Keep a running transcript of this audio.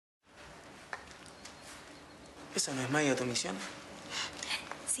¿Esa no es medio tu misión?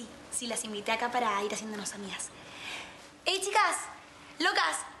 Sí, las invité acá para ir haciéndonos amigas. ¡Ey, chicas!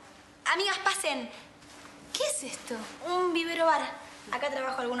 ¡Locas! Amigas, pasen. ¿Qué es esto? Un vivero bar. Acá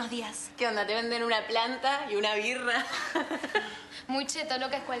trabajo algunos días. ¿Qué onda? ¿Te venden una planta y una birra? Muy cheto,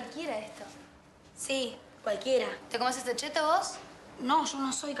 loca, es cualquiera esto. Sí, cualquiera. ¿Te comes este cheto vos? No, yo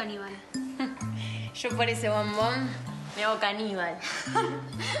no soy caníbal. Yo por ese bombón me hago caníbal.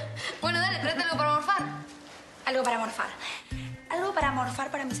 Bueno, dale, tráete algo para morfar. Algo para morfar. ¿Algo para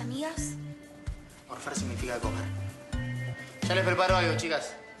morfar para mis amigas? Morfar significa comer. Ya les preparo algo,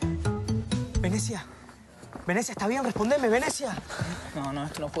 chicas. Venecia. Venecia, ¿está bien? Respondeme, Venecia. No,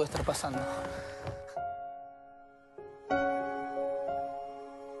 esto no puede estar pasando.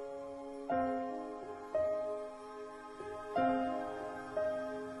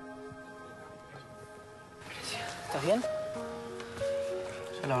 ¿Estás bien?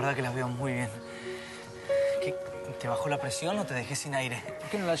 Yo la verdad que las veo muy bien. ¿Qué? ¿Te bajó la presión o te dejé sin aire? ¿Por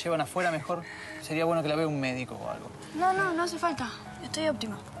qué no la llevan afuera mejor? Sería bueno que la vea un médico o algo. No hace falta. Estoy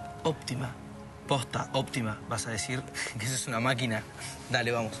óptima. Óptima. Posta, óptima. ¿Vas a decir que eso es una máquina?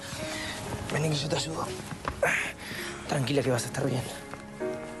 Dale, vamos. Vení que yo te ayudo. Tranquila que vas a estar bien.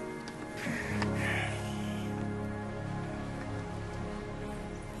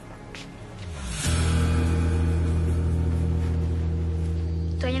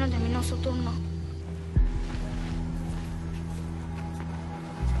 Todavía no terminó su turno.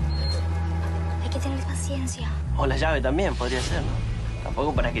 Hay que tener paciencia. O la llave también podría ser, ¿no?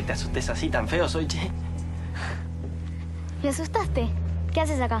 Tampoco para que te asustes así tan feo soy, che. ¿Me asustaste? ¿Qué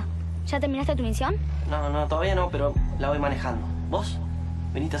haces acá? ¿Ya terminaste tu misión? No, todavía no, pero la voy manejando. ¿Vos?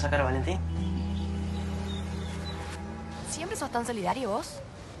 ¿Veniste a sacar a Valentín? ¿Siempre sos tan solidario vos?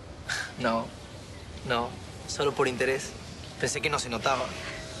 No, solo por interés. Pensé que no se notaba.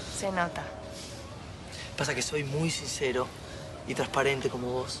 Se nota. Pasa que soy muy sincero y transparente como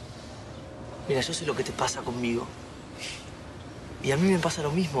vos. Mira, yo sé lo que te pasa conmigo. Y a mí me pasa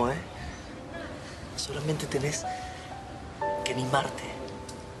lo mismo, ¿eh? Solamente tenés que animarte.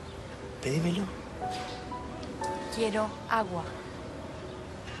 Pedímelo. Quiero agua.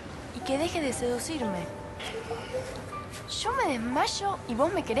 Y que deje de seducirme. Yo me desmayo y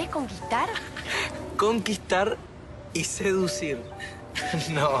vos me querés conquistar. Conquistar y seducir.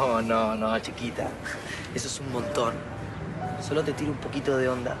 No, chiquita. Eso es un montón. Solo te tiro un poquito de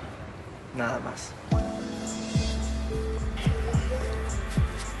onda. Nada más.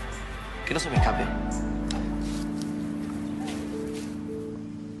 Que no se me escape.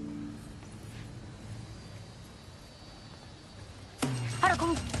 Ahora,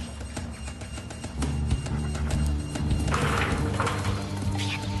 ¿cómo?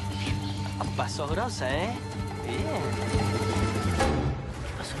 Pasó grosa, ¿eh? Bien.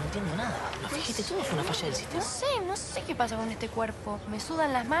 ¿Qué pasó? No entiendo nada. ¿Lo fijaste todo? ¿Fue una falla del sistema? No sé qué pasa con este cuerpo. Me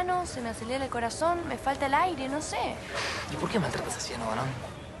sudan las manos, se me acelera el corazón, me falta el aire, no sé. ¿Y por qué maltratas así a Novarón?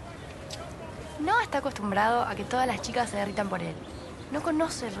 No está acostumbrado a que todas las chicas se derritan por él. No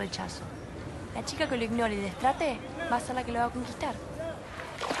conoce el rechazo. La chica que lo ignore y destrate va a ser la que lo va a conquistar.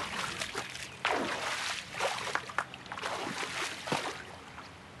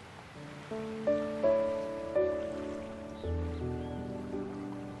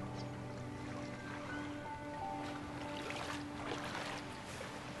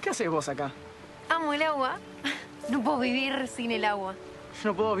 ¿Qué haces vos acá? Amo el agua. No puedo vivir sin el agua. Yo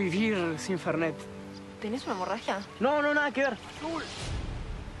no puedo vivir sin Fernet. ¿Tenés una hemorragia? No, nada que ver.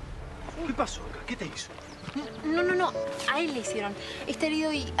 ¿Qué pasó acá? ¿Qué te hizo? No. A él le hicieron. Está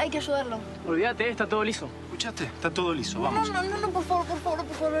herido y hay que ayudarlo. Olvídate, está todo liso. ¿Escuchaste? Está todo liso, vamos. No, por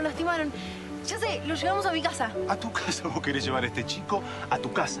favor, lo lastimaron. Ya sé, lo llevamos a mi casa. ¿A tu casa? ¿Vos querés llevar a este chico a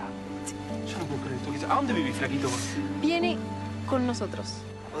tu casa? Yo no puedo creer esto. ¿A dónde vivís, flaquito? Viene con nosotros.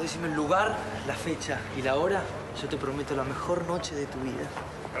 Vos decime el lugar, la fecha y la hora. Yo te prometo la mejor noche de tu vida.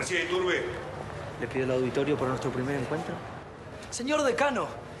 García Iturbe. Le pido el auditorio para nuestro primer encuentro. Señor decano,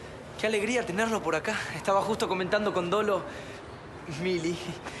 qué alegría tenerlo por acá. Estaba justo comentando con Dolo, Mili,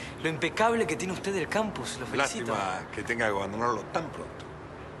 lo impecable que tiene usted el campus. Lo felicito. Lástima que tenga que abandonarlo tan pronto.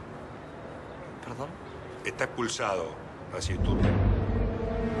 ¿Perdón? Está expulsado, García Iturbe.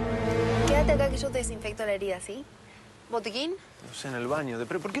 Quédate acá que yo te desinfecto la herida, ¿sí? ¿Botiquín? No sé, en el baño.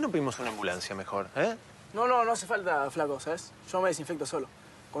 Pero ¿por qué no pedimos una ambulancia mejor, eh? No hace falta, flaco, ¿sabes? Yo me desinfecto solo.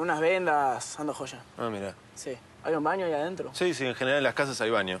 Con unas vendas, ando joya. Ah, mira. Sí. ¿Hay un baño ahí adentro? Sí, en general en las casas hay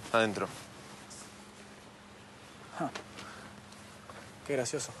baño, adentro. Qué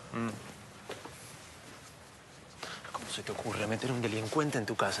gracioso. ¿Cómo se te ocurre meter un delincuente en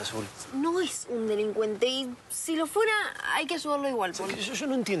tu casa, Azul? No es un delincuente y si lo fuera, hay que ayudarlo igual, Paul. Yo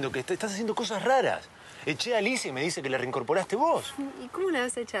no entiendo que estás haciendo cosas raras. Eché a Alicia y me dice que la reincorporaste vos. ¿Y cómo la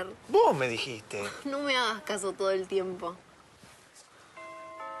vas a echar? Vos me dijiste. No me hagas caso todo el tiempo.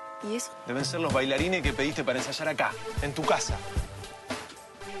 ¿Y eso? Deben ser los bailarines que pediste para ensayar acá, en tu casa.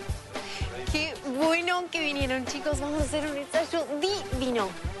 Qué bueno que vinieron, chicos. Vamos a hacer un ensayo divino.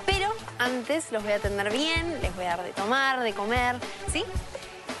 Pero antes los voy a atender bien, les voy a dar de tomar, de comer, ¿sí?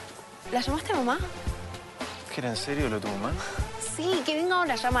 ¿La llamaste a mamá? ¿Que era en serio lo de tu mamá? Sí, que venga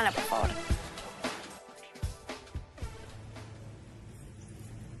ahora, llámala, por favor.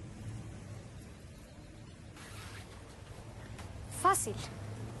 Fácil.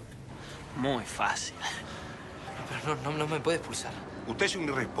 Muy fácil. Pero no me puedes expulsar. Usted es un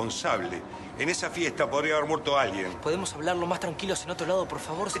irresponsable. En esa fiesta podría haber muerto alguien. ¿Podemos hablarlo más tranquilos en otro lado, por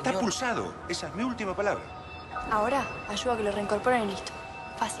favor, señor? Está expulsado. Esa es mi última palabra. Ahora, ayuda a que lo reincorporen y listo.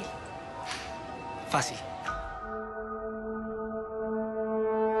 Fácil. Fácil.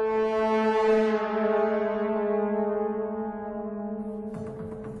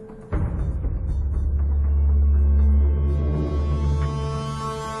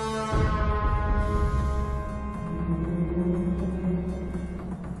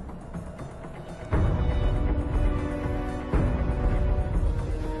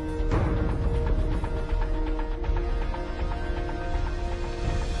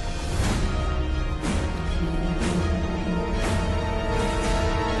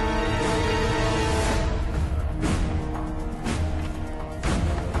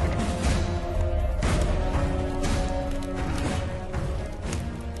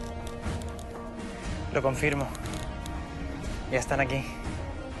 Lo confirmo. Ya están aquí.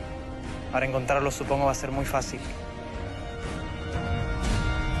 Ahora encontrarlos supongo va a ser muy fácil.